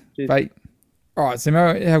 guys. Cheers. Bye. All right,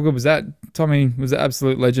 Simo, how good was that? Tommy was an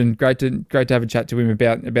absolute legend. Great to have a chat to him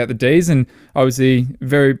about the Ds, and obviously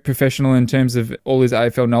very professional in terms of all his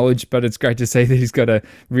AFL knowledge. But it's great to see that he's got a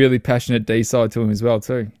really passionate D side to him as well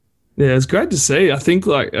too. Yeah, it's great to see. I think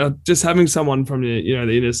just having someone from the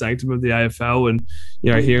inner sanctum of the AFL and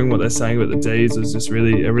hearing what they're saying about the Ds is just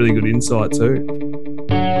really a really good insight too.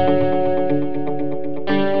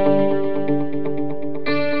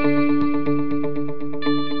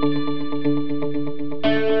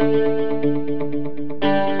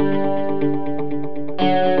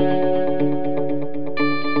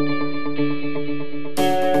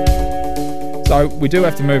 So we do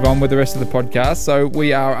have to move on with the rest of the podcast. So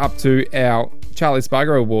we are up to our Charlie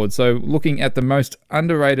Spargo Award. So looking at the most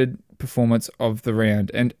underrated performance of the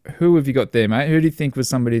round. And who have you got there, mate? Who do you think was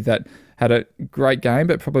somebody that had a great game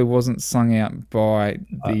but probably wasn't sung out by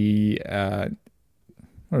the,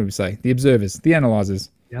 what do we say? The observers, the analysers.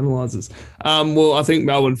 Well, I think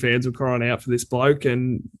Melbourne fans were crying out for this bloke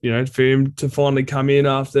and, for him to finally come in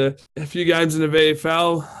after a few games in the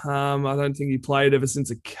VFL. I don't think he played ever since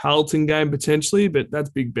a Carlton game potentially, but that's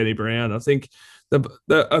big Benny Brown. I think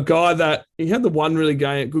a guy that he had the one really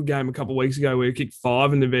good game a couple of weeks ago where he kicked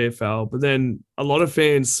 5 in the VFL, but then a lot of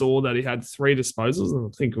fans saw that he had 3 disposals and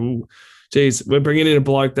I think, geez, we're bringing in a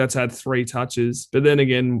bloke that's had 3 touches. But then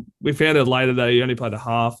again, we found out later that he only played a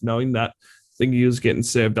half, knowing that I think he was getting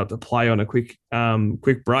served up to play on a quick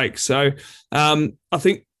break. So I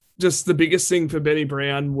think just the biggest thing for Benny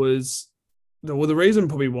Brown was, the reason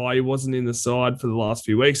probably why he wasn't in the side for the last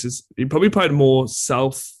few weeks is he probably played more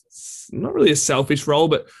not really a selfish role,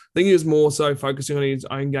 but I think he was more so focusing on his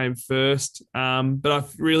own game first. But I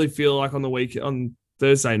really feel like on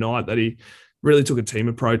Thursday night that he really took a team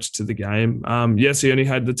approach to the game. Yes, he only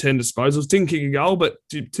had the 10 disposals, didn't kick a goal, but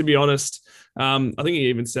to be honest, I think he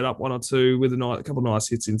even set up 1 or 2 with a couple of nice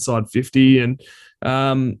hits inside 50. And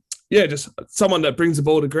just someone that brings the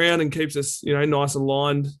ball to ground and keeps us, nice and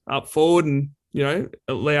lined up forward and,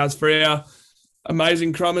 allows for our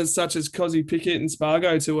amazing crummers such as Cozzy Pickett and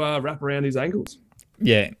Spargo to wrap around his ankles.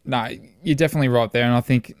 Yeah, no, you're definitely right there. And I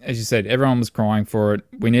think, as you said, everyone was crying for it.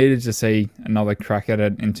 We needed to see another crack at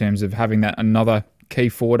it in terms of having that another key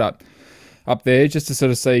forward up there just to sort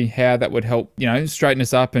of see how that would help, straighten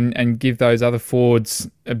us up and give those other forwards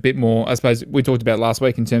a bit more. I suppose we talked about last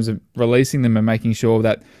week in terms of releasing them and making sure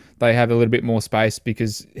that they have a little bit more space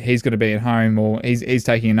because he's going to be at home or he's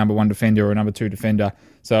taking a number 1 defender or a number 2 defender.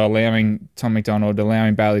 So allowing Tom McDonald,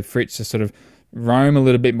 allowing Bailey Fritsch to sort of roam a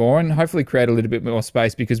little bit more and hopefully create a little bit more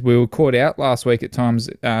space because we were caught out last week at times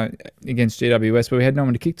against GWS where we had no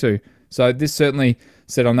one to kick to. So this certainly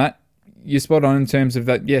said on that. You're spot on in terms of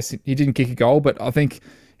that, yes, he didn't kick a goal, but I think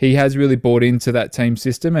he has really bought into that team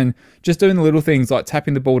system and just doing the little things like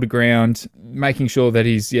tapping the ball to ground, making sure that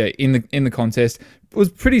he's in the contest. It was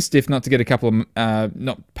pretty stiff not to get a couple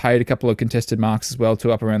of contested marks as well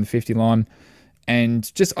to up around the 50 line.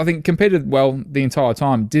 And just, I think, competed well the entire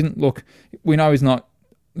time. Didn't look, we know he's not,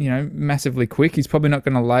 massively quick. He's probably not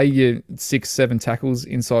going to lay you 6-7 tackles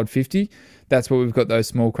inside 50. That's what we've got those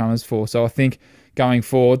small crummers for. So I think going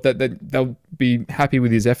forward that they'll be happy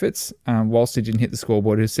with his efforts. Whilst he didn't hit the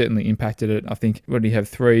scoreboard, it certainly impacted it. I think, what did he have,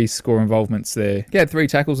 3 score involvements there? He had 3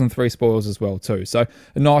 tackles and 3 spoils as well too. So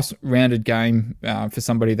a nice rounded game for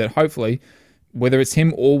somebody that hopefully, whether it's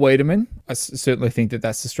him or Wiedemann, I certainly think that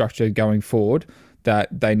that's the structure going forward that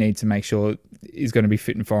they need to make sure is going to be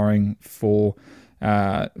fit and firing for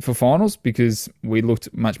for finals because we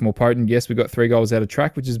looked much more potent. Yes, we got 3 goals out of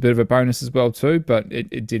track, which is a bit of a bonus as well too, but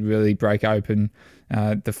it did really break open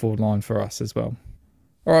the forward line for us as well.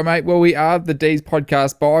 All right, mate. Well, we are the D's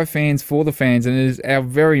podcast by fans for the fans, and it is our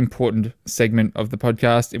very important segment of the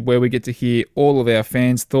podcast where we get to hear all of our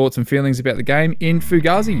fans' thoughts and feelings about the game in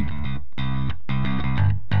Fugazi.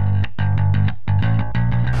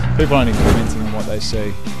 People only commenting on what they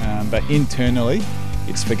see, but internally,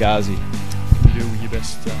 it's Fugazi. Can you do your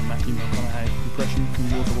best Matthew McConaughey impression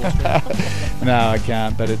from Wolf of Wall Street? No, I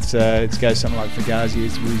can't, but it goes something like Fugazi,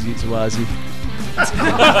 it's Woozy, it's Wazi.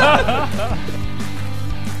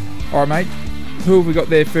 All right, mate. Who have we got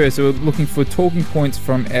there first? So we're looking for talking points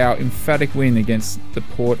from our emphatic win against the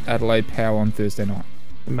Port Adelaide Power on Thursday night.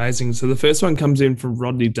 Amazing. So the first one comes in from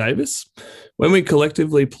Rodney Davis. When we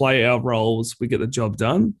collectively play our roles, we get the job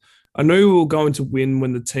done. I knew we were going to win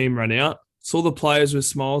when the team ran out. Saw the players with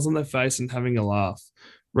smiles on their face and having a laugh.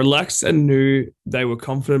 Relaxed and knew they were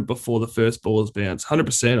confident before the first ball was bounced.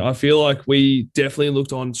 100%. I feel like we definitely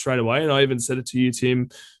looked on straight away. And I even said it to you, Tim,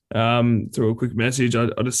 through a quick message. I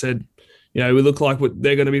just said, we look like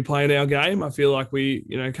they're going to be playing our game. I feel like we,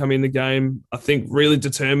 come in the game, I think, really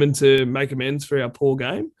determined to make amends for our poor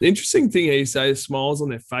game. The interesting thing he says, smiles on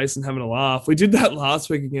their face and having a laugh. We did that last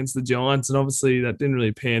week against the Giants, and obviously that didn't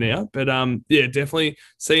really pan out. But definitely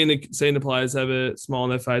seeing the players have a smile on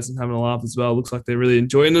their face and having a laugh as well. Looks like they're really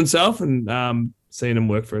enjoying themselves, and seeing them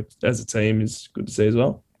work for it as a team is good to see as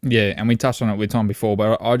well. Yeah, and we touched on it with Tom before,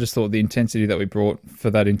 but I just thought the intensity that we brought for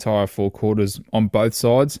that entire 4 quarters on both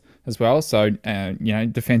sides as well. So,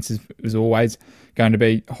 defence was always going to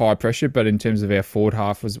be high pressure, but in terms of our forward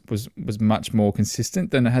half was much more consistent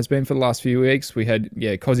than it has been for the last few weeks. We had,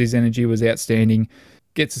 Cozzy's energy was outstanding,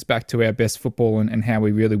 gets us back to our best football and how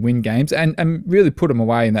we really win games and really put them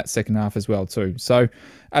away in that second half as well too. So,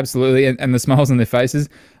 absolutely, and the smiles on their faces,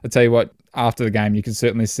 I tell you what, after the game, you can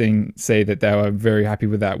certainly see that they were very happy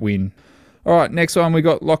with that win. All right, next one, we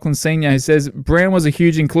got Lachlan Senior, who says, Brown was a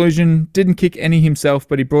huge inclusion, didn't kick any himself,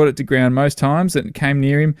 but he brought it to ground most times and it came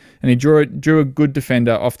near him, and he drew a good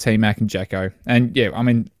defender off T-Mac and Jacko. And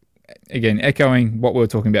again, echoing what we were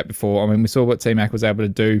talking about before, we saw what T-Mac was able to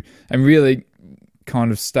do and really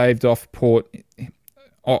kind of staved off Port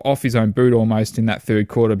off his own boot almost in that third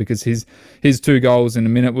quarter, because his 2 goals in a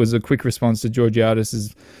minute was a quick response to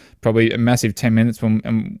Georgiadis's probably a massive 10 minutes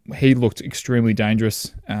and he looked extremely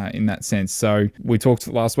dangerous in that sense. So we talked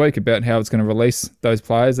last week about how it's going to release those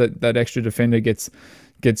players, that extra defender gets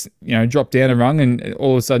dropped down a rung, and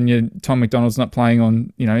all of a sudden Tom McDonald's not playing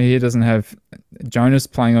on, he doesn't have Jonas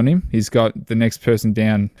playing on him. He's got the next person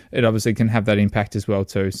down. It obviously can have that impact as well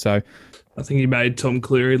too. So I think he made Tom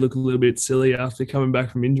Cleary look a little bit silly after coming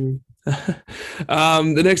back from injury.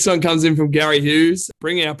 The next one comes in from Gary Hughes.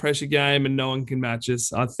 Bring our pressure game and no one can match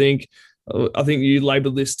us. I think you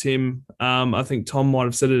labelled this, Tim. I think Tom might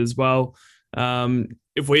have said it as well.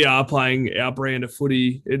 If we are playing our brand of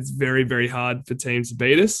footy, it's very, very hard for teams to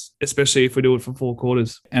beat us, especially if we do it for 4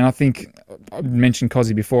 quarters. And I think I mentioned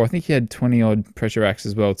Cozzy before. I think he had 20-odd pressure acts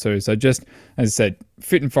as well too. So just, as I said,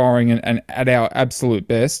 fit and firing and at our absolute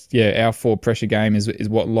best, our 4 pressure game is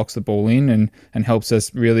what locks the ball in and helps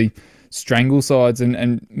us really strangle sides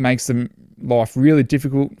and makes them life really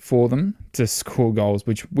difficult for them to score goals,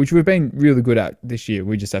 which we've been really good at this year.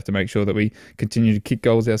 We just have to make sure that we continue to kick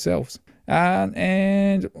goals ourselves.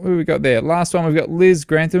 And what have we got there? Last one, we've got Liz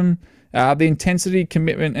Grantham. The intensity,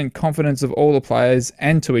 commitment, and confidence of all the players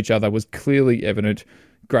and to each other was clearly evident.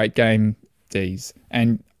 Great game, D's.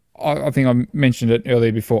 And I think I mentioned it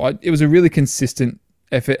earlier before. It was a really consistent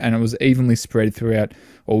effort, and it was evenly spread throughout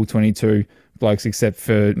all 22 blokes, except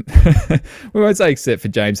for we won't say except for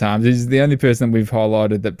James Harmes. He's the only person that we've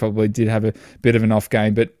highlighted that probably did have a bit of an off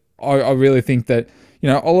game. But I really think that,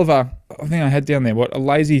 Oliver, I think I had down there, a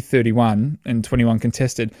lazy 31 and 21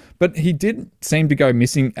 contested, but he did seem to go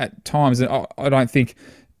missing at times, and I don't think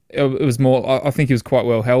it was more. I think he was quite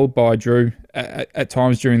well held by Drew at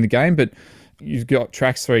times during the game, but you've got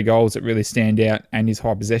Track's 3 goals that really stand out and his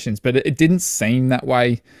high possessions, but it didn't seem that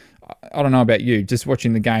way. I don't know about you, just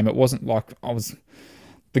watching the game, it wasn't like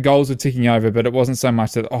the goals were ticking over, but it wasn't so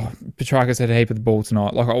much that, Petrakis had a heap of the ball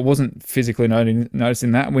tonight. Like, I wasn't physically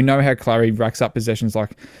noticing that. And we know how Clary racks up possessions,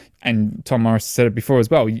 and Tom Morris said it before as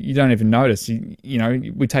well. You don't even notice.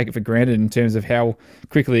 We take it for granted in terms of how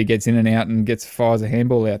quickly he gets in and out and fires a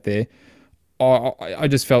handball out there. I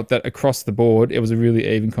just felt that across the board, it was a really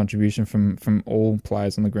even contribution from all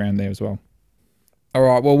players on the ground there as well. All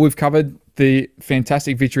right, well, we've covered the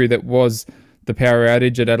fantastic victory that was the power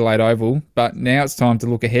outage at Adelaide Oval, but now it's time to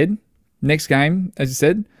look ahead. Next game, as you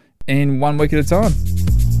said, in 1 week at a time.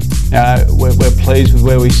 We're pleased with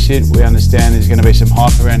where we sit. We understand there's going to be some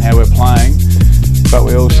hype around how we're playing, but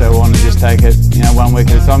we also want to just take it, 1 week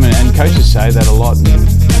at a time. And coaches say that a lot, and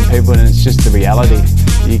people, and it's just the reality.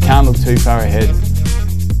 You can't look too far ahead.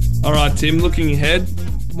 All right, Tim, looking ahead,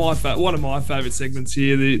 one of my favourite segments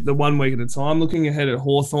here, the 1 week at a time. Looking ahead at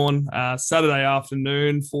Hawthorn, Saturday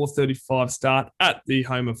afternoon, 4:35 start at the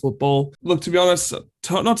home of football. Look, to be honest,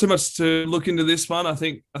 not too much to look into this one. I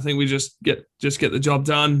think we just get the job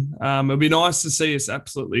done. It'd be nice to see us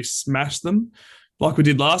absolutely smash them like we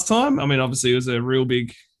did last time. I mean, obviously it was a real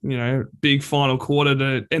big final quarter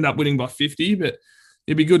to end up winning by 50, but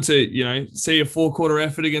it'd be good to, see a 4-quarter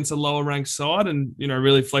effort against a lower ranked side and,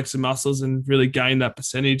 really flex the muscles and really gain that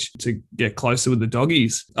percentage to get closer with the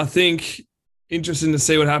doggies. I think interesting to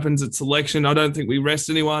see what happens at selection. I don't think we rest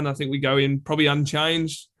anyone. I think we go in probably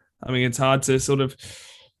unchanged. I mean, it's hard to sort of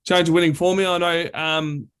change a winning formula. I know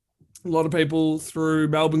a lot of people through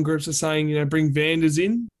Melbourne groups are saying, bring Vanders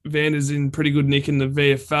in. Vanders in pretty good nick in the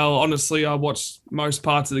VFL. Honestly, I watched most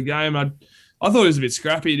parts of the game. I thought it was a bit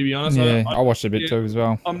scrappy, to be honest. Yeah, I watched a bit too as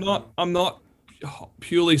well. I'm not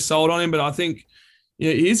purely sold on him, but I think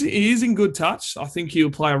he is in good touch. I think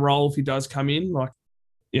he'll play a role if he does come in. Like,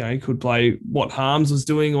 he could play what Harms was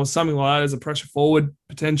doing or something like that as a pressure forward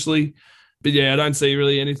potentially. But yeah, I don't see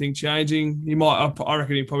really anything changing. I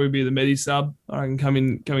reckon he'll probably be the Medi sub. I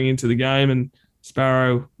reckon coming into the game, and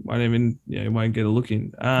Sparrow won't get a look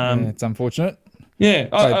in. It's unfortunate. Yeah,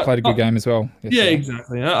 played a good game as well. Yeah,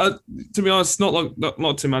 exactly. To be honest,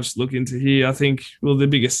 not too much to look into here. I think the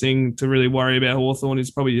biggest thing to really worry about Hawthorn is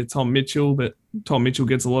probably your Tom Mitchell, but Tom Mitchell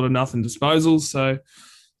gets a lot of nothing disposals. So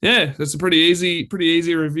yeah, that's a pretty easy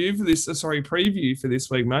review for this. Preview for this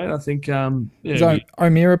week, mate. I think. Is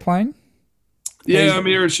O'Meara playing? Yeah,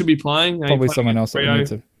 O'Meara should be playing. Probably someone else that we need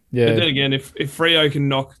to. Yeah. But then again, if Freo can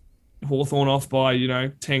knock Hawthorn off by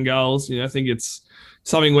 10 goals, I think it's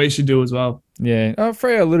something we should do as well. Yeah,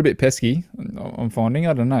 Freo a little bit pesky. I'm finding.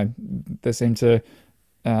 I don't know. They seem to,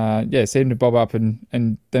 bob up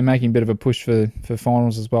and they're making a bit of a push for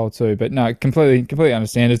finals as well too. But no, completely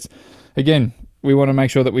understand. It's again, we want to make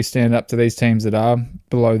sure that we stand up to these teams that are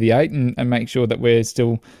below the 8 and make sure that we're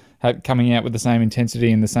still coming out with the same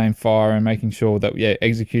intensity and the same fire and making sure that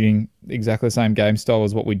executing exactly the same game style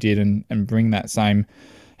as what we did and bring that same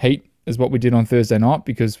heat as what we did on Thursday night,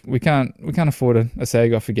 because we can't afford a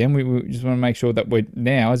sag off again. We just want to make sure that we're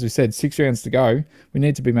now, as we said, 6 rounds to go. We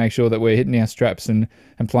need to make sure that we're hitting our straps and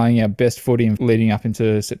playing our best footy and leading up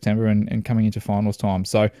into September and coming into finals time.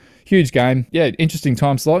 So huge game. Yeah, interesting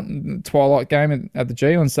time slot. Twilight game at the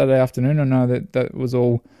G on Saturday afternoon. I know that was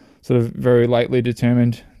all sort of very lately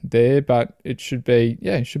determined there, but it should be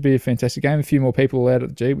a fantastic game. A few more people out at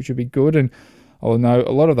the G, which would be good, and I'll know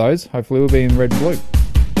a lot of those hopefully will be in red and blue.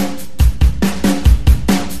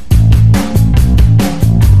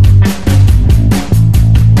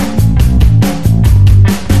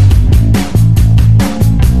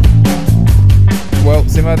 Well,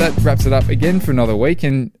 Simo, that wraps it up again for another week,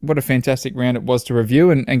 and what a fantastic round it was to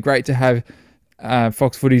review, and great to have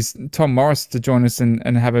Fox Footy's Tom Morris to join us and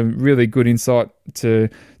have a really good insight to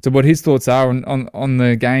what his thoughts are on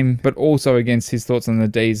the game, but also against his thoughts on the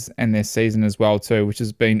D's and their season as well too, which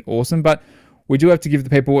has been awesome. But we do have to give the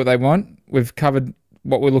people what they want. We've covered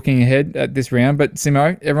what we're looking ahead at this round, but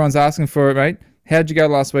Simo, everyone's asking for it, mate. How'd you go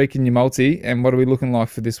last week in your multi, and what are we looking like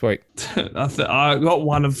for this week? I got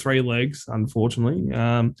one of 3 legs, unfortunately.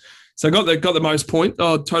 So I got the most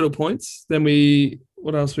total points. Then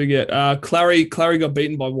what else we get? Clary got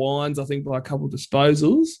beaten by Wines, I think, by a couple of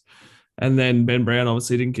disposals. And then Ben Brown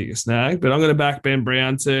obviously didn't kick a snag. But I'm going to back Ben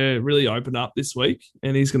Brown to really open up this week.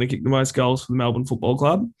 And he's going to kick the most goals for the Melbourne Football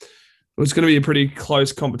Club. It's going to be a pretty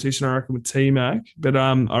close competition, I reckon, with T-Mac. But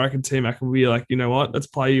I reckon T-Mac will be like, you know what? Let's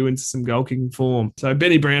play you into some goal-kicking form. So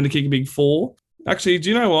Benny Brown to kick a big 4. Actually, do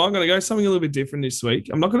you know what? I'm going to go something a little bit different this week.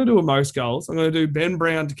 I'm not going to do a most goals. I'm going to do Ben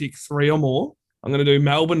Brown to kick 3 or more. I'm going to do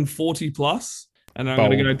Melbourne 40+. And I'm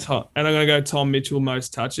going to go Tom Mitchell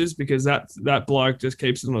most touches, because that bloke just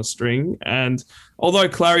keeps it on a string. And although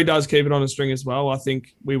Clary does keep it on a string as well, I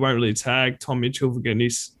think we won't really tag Tom Mitchell for getting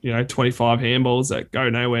his 25 handballs that go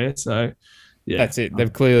nowhere. So yeah, that's it.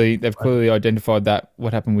 They've clearly identified that.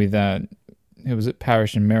 What happened with who was it,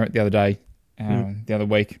 Parrish and Merritt the other day, the other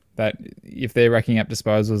week, that if they're racking up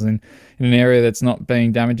disposals in an area that's not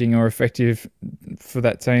being damaging or effective for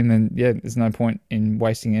that team, then there's no point in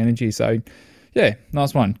wasting energy. So. Yeah,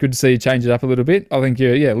 nice one. Good to see you change it up a little bit. I think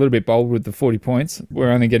you're a little bit bold with the 40 points. We're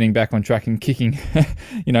only getting back on track and kicking,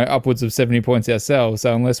 upwards of 70 points ourselves.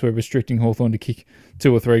 So unless we're restricting Hawthorn to kick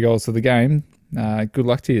 2 or 3 goals for the game, good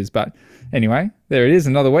luck to you. But anyway, there it is.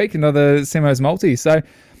 Another week, another Simo's multi. So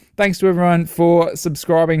Thanks to everyone for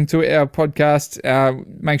subscribing to our podcast.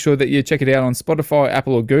 Make sure that you check it out on Spotify,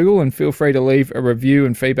 Apple or Google, and feel free to leave a review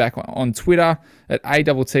and feedback on Twitter at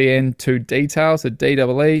ATTN2Detail, so DEE,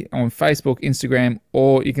 on Facebook, Instagram,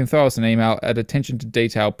 or you can throw us an email at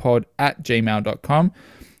attentiontodetailpod@gmail.com.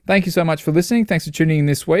 Thank you so much for listening. Thanks for tuning in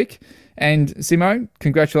this week. And Simo,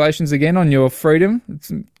 congratulations again on your freedom.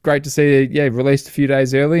 It's great to see you released a few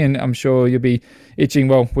days early, and I'm sure you'll be itching.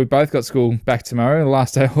 Well, we've both got school back tomorrow, the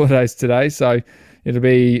last day of holidays today, so it'll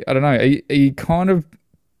be, I don't know, are you kind of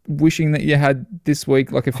wishing that you had this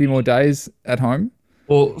week like a few more days at home?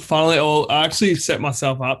 Well, finally, I actually set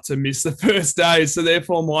myself up to miss the first day, so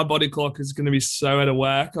therefore my body clock is going to be so out of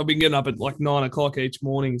whack. I've been getting up at like 9 o'clock each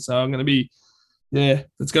morning, so I'm going to be,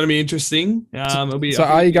 it's going to be interesting.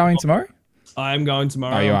 Are you going tomorrow? I am going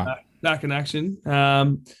tomorrow. Oh, you are? Back in action.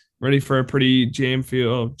 Ready for a pretty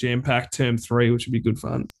jam-packed term 3, which would be good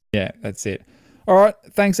fun. Yeah, that's it. All right,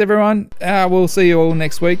 thanks everyone. We'll see you all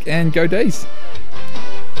next week, and go D's.